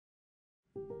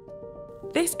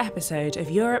This episode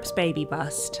of Europe's Baby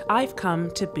Bust, I've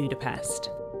come to Budapest.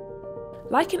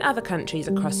 Like in other countries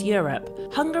across Europe,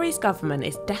 Hungary's government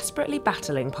is desperately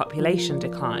battling population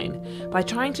decline by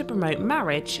trying to promote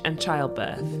marriage and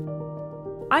childbirth.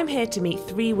 I'm here to meet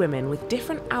three women with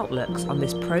different outlooks on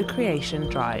this procreation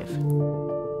drive.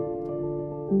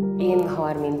 Én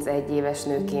 31 éves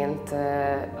nőként,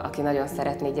 aki nagyon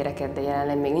szeretné gyereket, de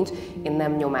jelenleg még nincs, én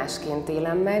nem nyomásként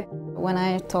élem meg. When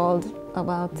I told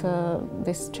about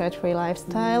this child-free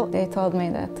lifestyle, they told me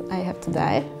that I have to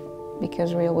die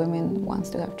because real women wants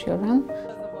to have children.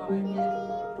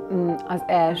 Az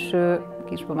első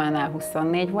kisbabánál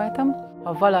 24 voltam.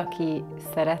 Ha valaki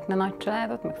szeretne nagy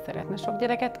családot, meg szeretne sok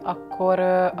gyereket,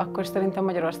 akkor szerintem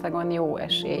Magyarországon jó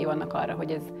esély vannak arra,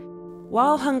 hogy ez.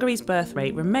 While Hungary's birth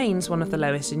rate remains one of the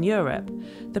lowest in Europe,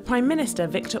 the Prime Minister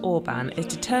Viktor Orbán is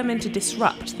determined to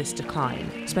disrupt this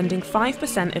decline, spending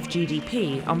 5% of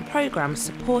GDP on programs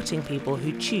supporting people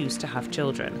who choose to have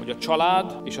children. Hogy a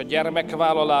család és a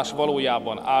gyermekvállalás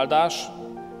valójában áldás,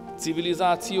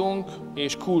 civilizációnk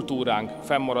és kultúránk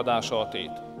fennmaradása a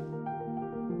tét.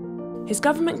 His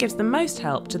government gives the most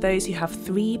help to those who have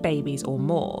 3 babies or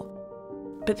more.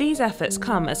 But these efforts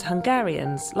come as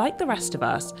Hungarians, like the rest of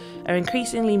us, are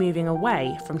increasingly moving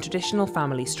away from traditional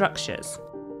family structures.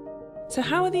 So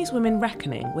how are these women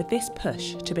reckoning with this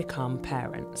push to become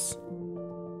parents?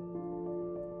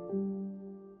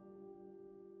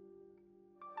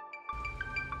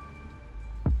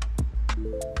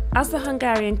 As the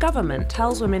Hungarian government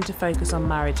tells women to focus on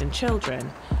marriage and children,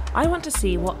 I want to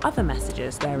see what other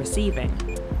messages they're receiving.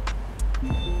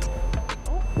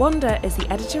 Wanda is the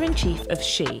editor-in-chief of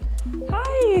She.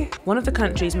 Hi! One of the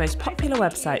country's most popular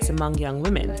websites among young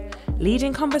women,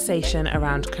 leading conversation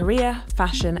around career,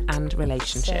 fashion and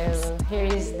relationships. So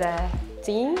here is the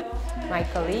team, my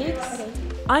colleagues.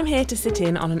 I'm here to sit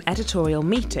in on an editorial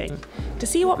meeting to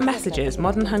see what messages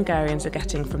modern Hungarians are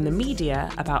getting from the media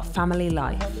about family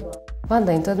life.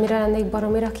 Vanda, én tudod, mire lennék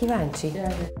baromira kíváncsi?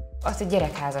 Az, hogy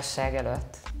gyerekházasság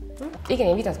előtt. Igen,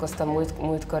 én vitatkoztam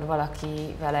múltkor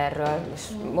valakivel erről, és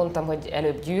mondtam, hogy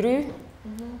előbb gyűrű,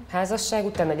 házasság,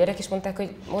 utána gyerek, és mondták,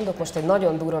 hogy mondok most egy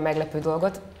nagyon durva meglepő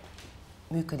dolgot,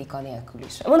 működik anélkül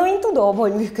is. Mondom, én tudom,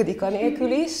 hogy működik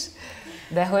anélkül is,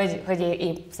 de hogy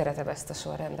én szeretem ezt a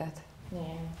sorrendet.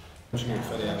 Most nem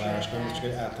felé elvárás, nem csak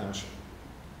egy általános.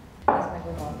 Ez meg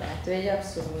a Vandát, ő egy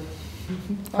abszolút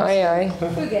Ajaj.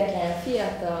 független,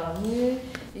 fiatal nő,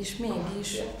 és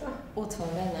mégis ott van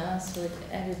benne az, hogy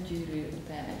előbb gyűrű,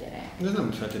 utána gyerek. De ez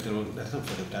nem feltétlenül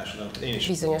társadalom. Én is.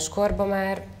 Bizonyos korban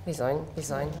már,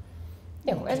 bizony.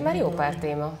 Jó, ez már jó pár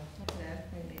téma.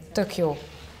 Tök jó.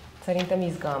 Szerintem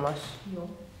izgalmas. Jó.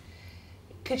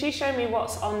 Could you show me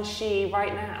what's on She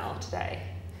right now, today?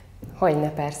 Hogyne,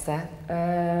 persze.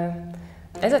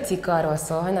 Ez a cikk arról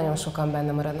szól, hogy nagyon sokan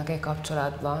benne maradnak egy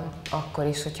kapcsolatban, akkor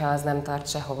is, hogyha az nem tart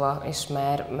sehova, és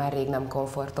már rég nem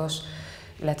komfortos,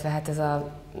 illetve hát ez a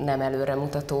nem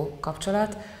előremutató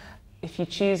kapcsolat. If you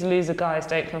choose loser guys,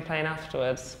 don't complain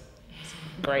afterwards.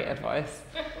 Great advice.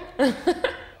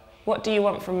 What do you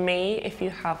want from me if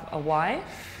you have a wife?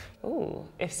 Ooh,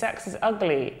 if sex is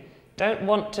ugly, don't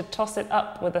want to toss it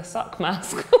up with a suck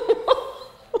mask.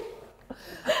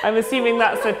 I'm assuming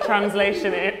that's a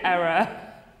translation error.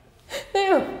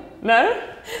 No?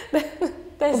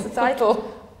 That's the title.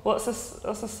 What's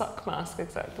a suck mask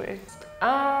exactly?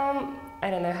 I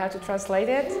don't know how to translate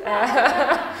it.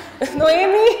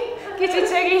 Noémi, kicsit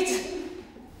segíts!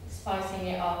 Spicing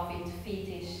it up with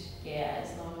fetish, yeah,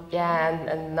 it's not.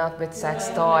 Yeah, and not with sex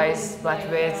toys, but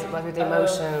with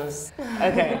emotions.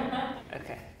 Okay,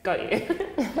 got you.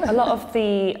 A lot of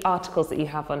the articles that you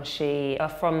have on She are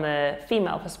from the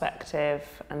female perspective,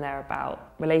 and they're about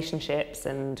relationships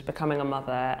and becoming a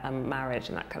mother and marriage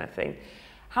and that kind of thing.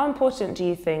 How important do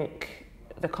you think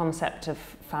the concept of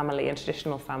family and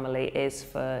traditional family is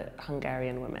for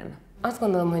Hungarian women? Azt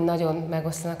gondolom, hogy nagyon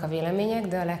megosztanak a vélemények,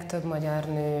 de a legtöbb magyar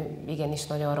nő igenis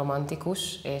nagyon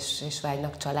romantikus, és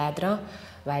vágynak családra,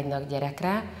 vágynak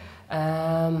gyerekre.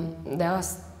 De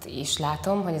azt is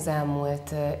látom, hogy az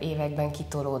elmúlt években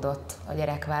kitolódott a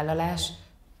gyerekvállalás.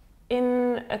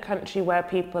 In a country where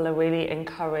people are really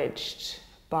encouraged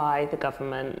by the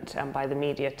government and by the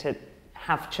media to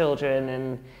have children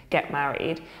and get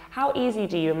married, how easy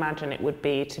do you imagine it would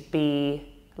be to be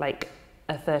like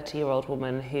a 30-year-old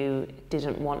woman who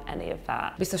didn't want any of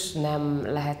that? Biztos nem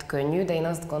lehet könnyű, de én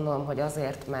azt gondolom, hogy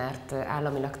azért, mert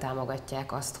államilag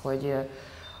támogatják azt,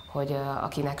 hogy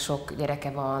akinek sok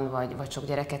gyereke van, vagy sok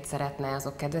gyereket szeretne,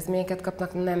 azok kedvezményeket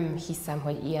kapnak. Nem hiszem,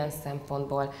 hogy ilyen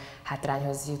szempontból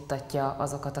hátrányhoz juttatja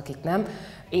azokat, akik nem.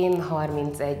 Én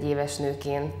 31 éves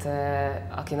nőként,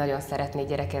 aki nagyon szeretné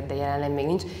gyereket, de jelenleg még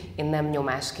nincs, én nem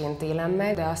nyomásként élem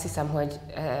meg, de azt hiszem, hogy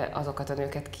azokat a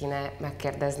nőket kéne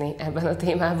megkérdezni ebben a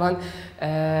témában,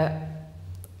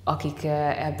 akik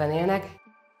ebben élnek.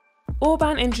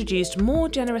 Orbán introduced more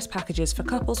generous packages for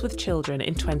couples with children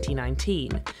in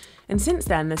 2019, and since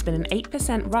then there's been an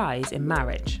 8% rise in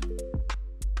marriage.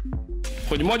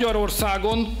 Hogy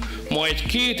Magyarországon ma egy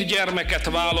 2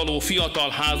 gyermeket vállaló fiatal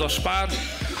házaspár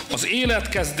az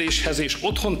életkezdéshez és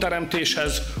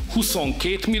otthonteremtéshez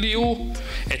 22 millió,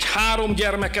 egy 3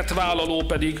 gyermeket vállaló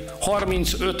pedig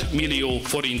 35 millió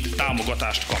forint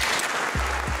támogatást kap.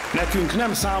 Nekünk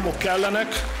nem számok kellenek,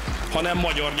 hanem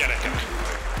magyar gyerekek.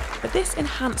 But this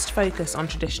enhanced focus on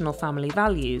traditional family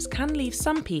values can leave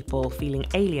some people feeling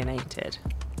alienated.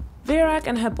 Virag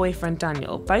and her boyfriend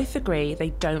Daniel both agree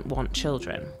they don't want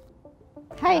children.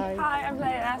 Hi. Hi, I'm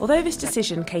Leah. Although this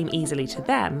decision came easily to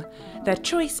them, their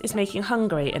choice is making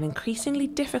Hungary an increasingly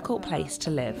difficult place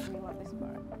to live.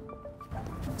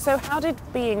 So how did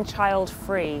being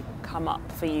child-free come up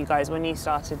for you guys when you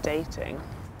started dating?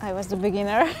 I was the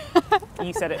beginner.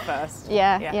 You said it first.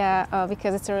 Yeah,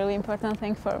 because it's a really important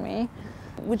thing for me.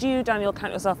 Would you, Daniel,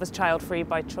 count yourself as child-free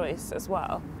by choice as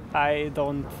well? I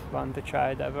don't want a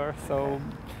child ever, so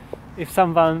if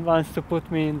someone wants to put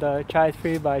me in the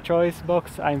child-free by choice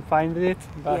box, I'm fine with it.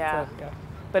 But, yeah.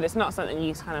 But it's not something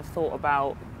you kind of thought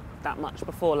about that much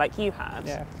before, like you had.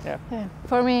 Yeah.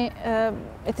 For me,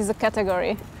 it is a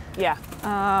category. Yeah.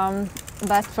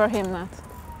 But for him, not.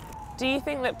 Do you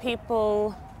think that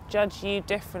people judge you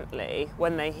differently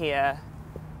when they hear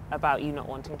about you not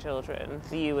wanting children,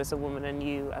 you as a woman and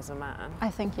you as a man? I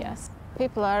think yes.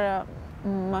 People are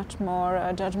much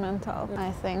more judgmental,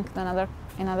 I think, than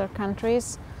in other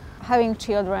countries. Having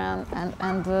children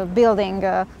and building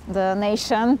the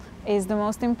nation is the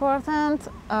most important,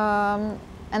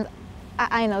 and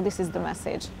I know this is the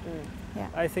message. Yeah.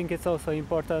 I think it's also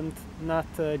important not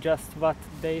just what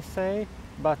they say,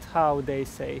 but how they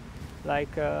say.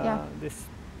 Like this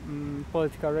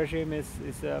political regime is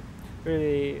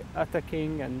really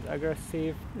attacking and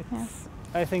aggressive.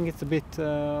 I think it's a bit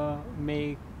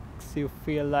makes you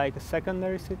feel like a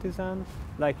secondary citizen,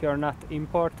 like you're not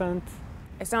important.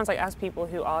 It sounds like as people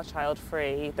who are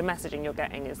child-free, the messaging you're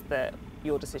getting is that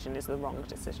your decision is the wrong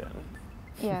decision.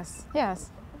 Yes,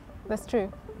 that's true.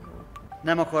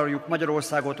 Nem akarjuk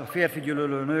Magyarországot a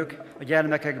férfigyűlölő nők, a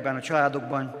gyermekekben, a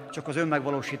családokban csak az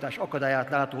önmegvalósítás akadályát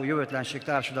látó jövőtlenség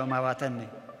társadalmává tenni.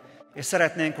 És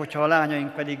szeretnénk, hogyha a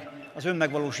lányaink pedig az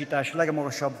önmegvalósítás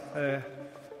legmagasabb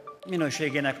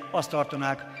minőségének azt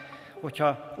tartanák,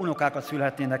 hogyha unokákat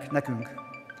szülhetnének nekünk.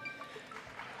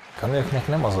 A nőknek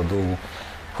nem az a dolguk,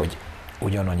 hogy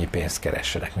ugyanannyi pénzt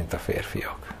keressenek, mint a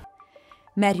férfiak.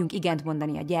 Merjünk igent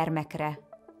mondani a gyermekre,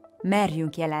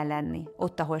 merjünk jelen lenni,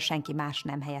 ott, ahol senki más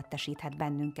nem helyettesíthet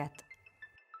bennünket.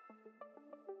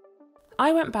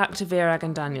 I went back to Virag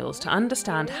and Daniel's to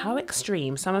understand how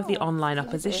extreme some of the online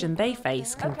opposition they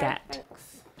face can get.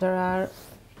 There are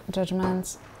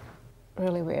judgments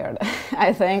really weird,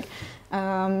 I think.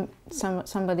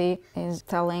 Somebody is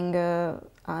telling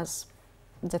us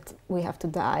that we have to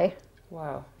die.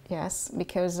 Wow. Yes,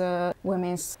 because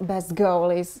women's best goal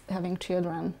is having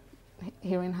children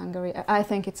here in Hungary. I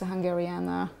think it's a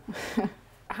Hungarian...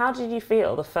 How did you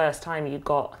feel the first time you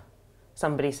got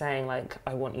somebody saying, like,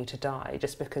 I want you to die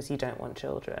just because you don't want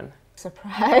children?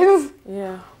 Surprise.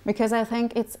 Yeah. Because I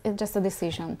think it's just a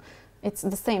decision. It's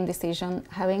the same decision,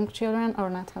 having children or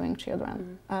not having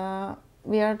children.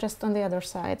 We are just on the other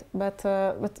side, but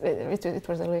it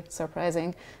was really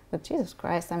surprising that, Jesus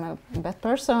Christ, I'm a bad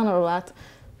person or what?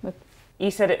 But you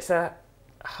said it's a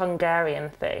Hungarian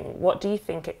thing. What do you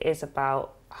think it is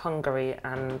about Hungary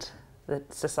and the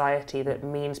society that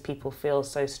means people feel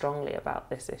so strongly about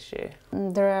this issue?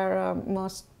 There are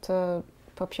most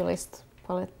populist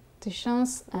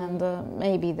politicians, and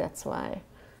maybe that's why.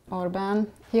 Orbán,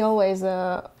 he always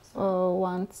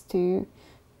wants to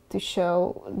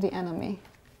show the enemy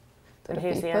to and the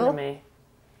who's people. the enemy?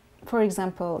 For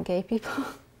example, gay people.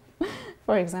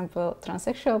 For example,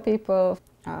 transsexual people.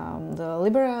 The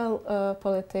liberal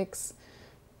politics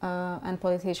and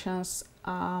politicians,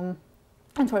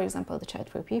 and for example, the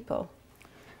child-free people.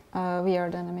 We are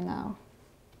the enemy now.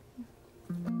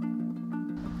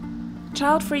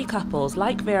 Child-free couples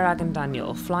like Virag and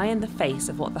Daniel fly in the face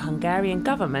of what the Hungarian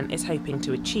government is hoping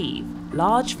to achieve: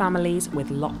 large families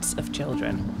with lots of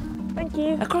children. Thank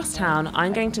you. Across town,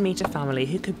 I'm going to meet a family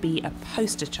who could be a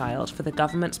poster child for the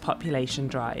government's population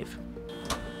drive.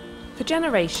 For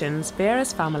generations,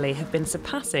 Vera's family have been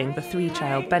surpassing the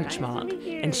 3-child benchmark,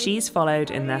 and she's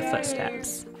followed in their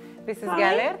footsteps. This is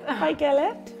Gellert. Hi,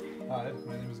 Gellert. Hi,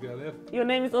 my name is Gellert. Your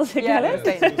name is also Gellert?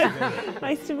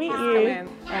 Nice to meet you.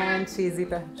 And she's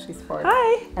Zita, she's 4.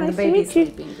 Hi, and nice the baby to meet is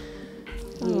sleeping.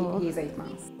 He's 8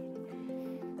 months.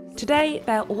 Today,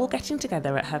 they're all getting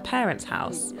together at her parents'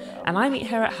 house, and I meet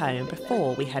her at home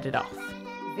before we headed off.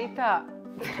 Zita,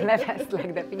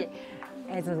 leveszlek, de figyelj,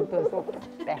 ez az utolsó.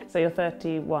 So you're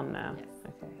 31 now? Yes.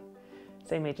 Okay.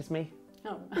 Same age as me?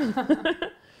 Oh.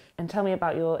 And tell me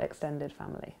about your extended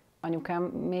family. Anyukám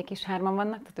még is 3-an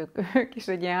vannak, tehát ők is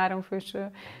egy ilyen 3 fős,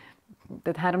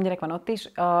 tehát 3 gyerek van ott is.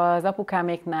 Az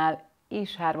apukáméknál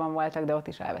is 3-an voltak, de ott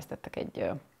is elvesztettek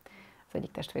az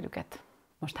egyik testvérüket.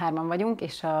 Most 3-an vagyunk,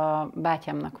 és a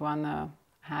bátyámnak van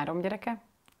 3 gyereke,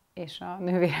 és a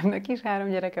nővéremnek is 3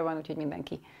 gyereke van, úgyhogy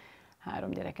mindenki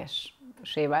 3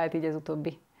 gyerekessé vált így az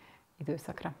utóbbi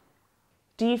időszakra.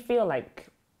 Do you feel like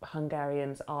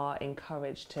Hungarians are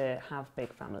encouraged to have big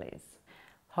families?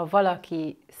 Ha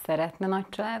valaki szeretne nagy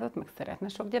családot, meg szeretne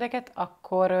sok gyereket,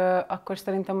 akkor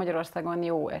szerintem Magyarországon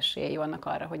jó esélyei vannak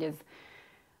arra,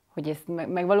 hogy ezt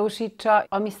megvalósítsa.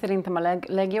 Ami szerintem a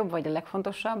legjobb, vagy a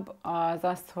legfontosabb, az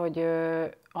az, hogy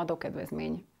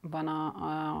adókedvezmény van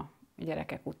a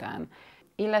gyerekek után.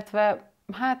 Illetve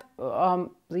hát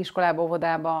az iskolába,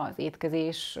 óvodába az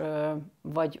étkezés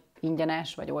vagy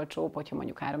ingyenes, vagy olcsóbb, hogyha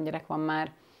mondjuk 3 gyerek van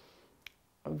már,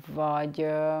 vagy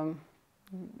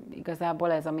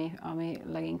igazából ez, ami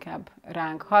leginkább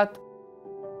ránk hat.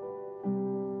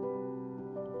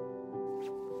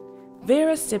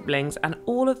 Vera's siblings and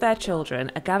all of their children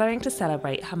are gathering to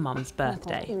celebrate her mum's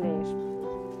birthday.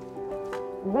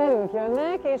 Velünk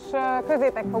jönnek, és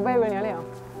közétek fog beülni a Leah.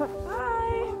 Hi!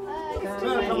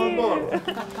 Welcome on board!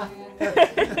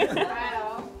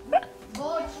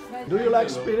 Do you like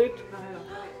spirit?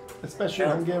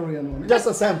 Especially Hungarian one. Just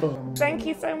a sample. Thank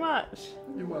you so much.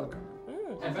 You're welcome.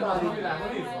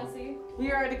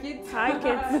 Here are the kids. Hi,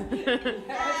 kids.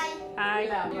 Hi.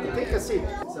 Take a seat.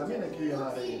 Szóval mindenki üljön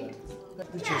rá végre.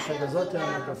 Dicsőség az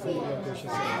atyának, a fiúnak és a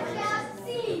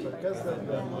szentléleknek. A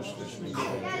kezdetben, most és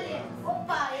mindenki.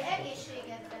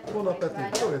 Bon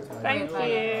appetit. Thank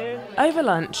you. Over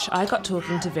lunch, I got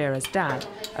talking to Vera's dad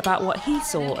about what he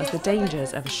saw as the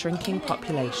dangers of a shrinking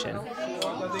population.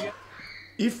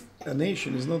 If a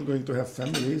nation is not going to have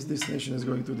families, this nation is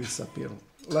going to disappear,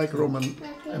 like Roman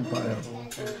Empire.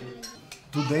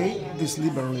 Today, this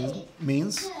liberalism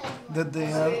means that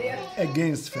they are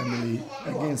against family,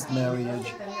 against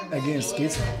marriage, against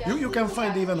kids. You can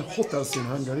find even hotels in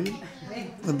Hungary,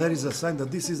 and there is a sign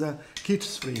that this is a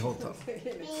kids-free hotel.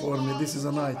 For me, this is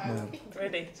a nightmare.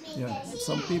 Really? Yeah,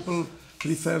 some people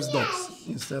prefer dogs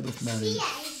instead of marriage.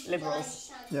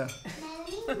 Liberals. Yeah.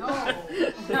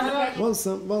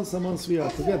 Once a month we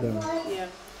are together. Yeah.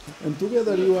 And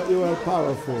together you are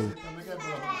powerful.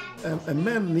 A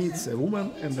man needs a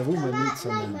woman, and a woman needs a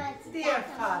man. Dear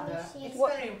father, it's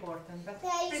very important, but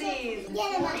please,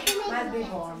 must be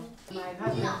warm. My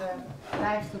husband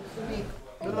likes to speak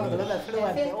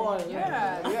fluently all.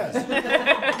 Yes.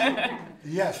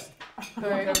 Yes. You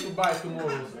have to buy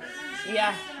tomorrow.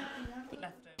 Yeah.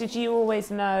 Did you always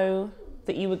know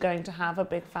that you were going to have a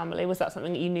big family? Was that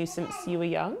something that you knew since you were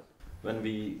young? When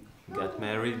we got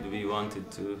married, we wanted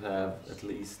to have at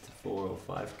least 4 or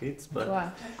 5 kids, but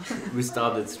wow. We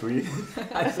started 3.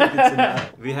 I think it's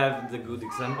enough. We have the good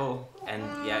example, and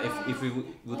yeah, if we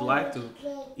would like to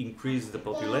increase the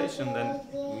population, then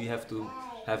we have to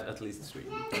have at least 3.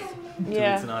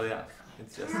 Yeah. It's not enough.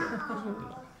 It's just.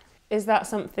 Is that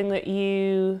something that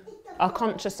you are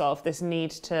conscious of? This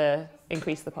need to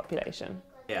increase the population?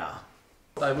 Yeah.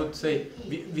 I would say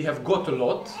we have got a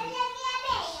lot,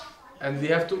 and we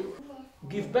have to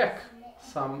give back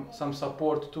some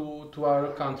support to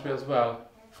our country as well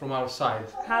from our side.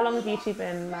 How long have you two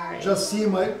been married? Just see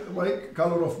my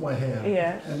color of my hair.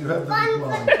 Yeah. And you have the big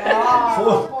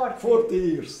one. 40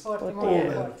 years. 40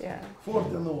 years. Yeah. 40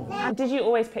 no. And did you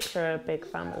always picture a big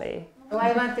family? Oh,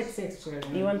 I wanted 6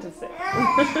 children. You wanted 6.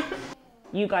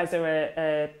 You guys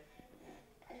are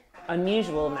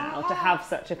unusual now to have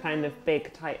such a kind of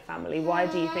big, tight family. Why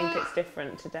do you think it's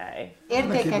different today?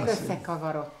 Értékek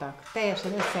összekavarodtak,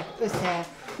 teljesen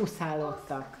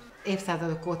összehuszálódtak.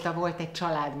 Évszázadok óta volt egy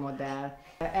családmodell.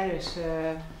 Erős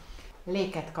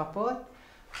léket kapott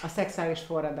a szexuális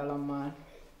forradalommal.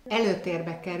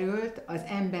 Előtérbe került az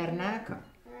embernek,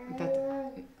 tehát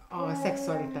a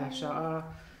szexualitása.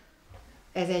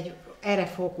 Erre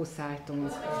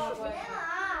fókuszáltunk.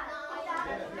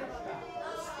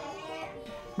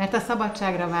 Mert a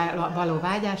szabadságra való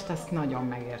vágyást, azt nagyon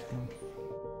megértem.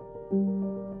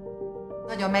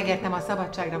 Nagyon megértem a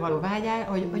szabadságra való vágyát,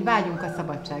 hogy vágyunk a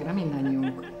szabadságra,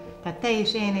 mindannyiunk. Tehát te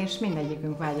is, én is,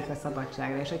 mindegyikünk vágyik a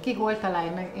szabadságra. És hogy ki hol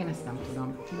találja meg, én ezt nem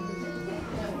tudom.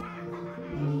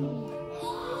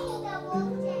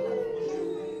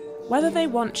 Whether they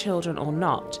want children or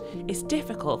not, it's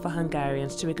difficult for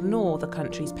Hungarians to ignore the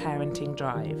country's parenting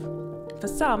drive. For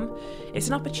some, it's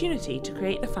an opportunity to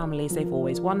create the families they've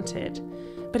always wanted,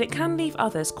 but it can leave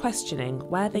others questioning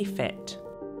where they fit.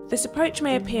 This approach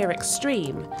may appear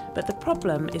extreme, but the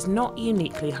problem is not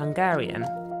uniquely Hungarian.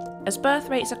 As birth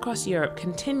rates across Europe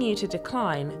continue to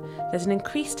decline, there's an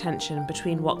increased tension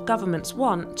between what governments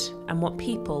want and what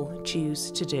people choose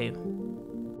to do.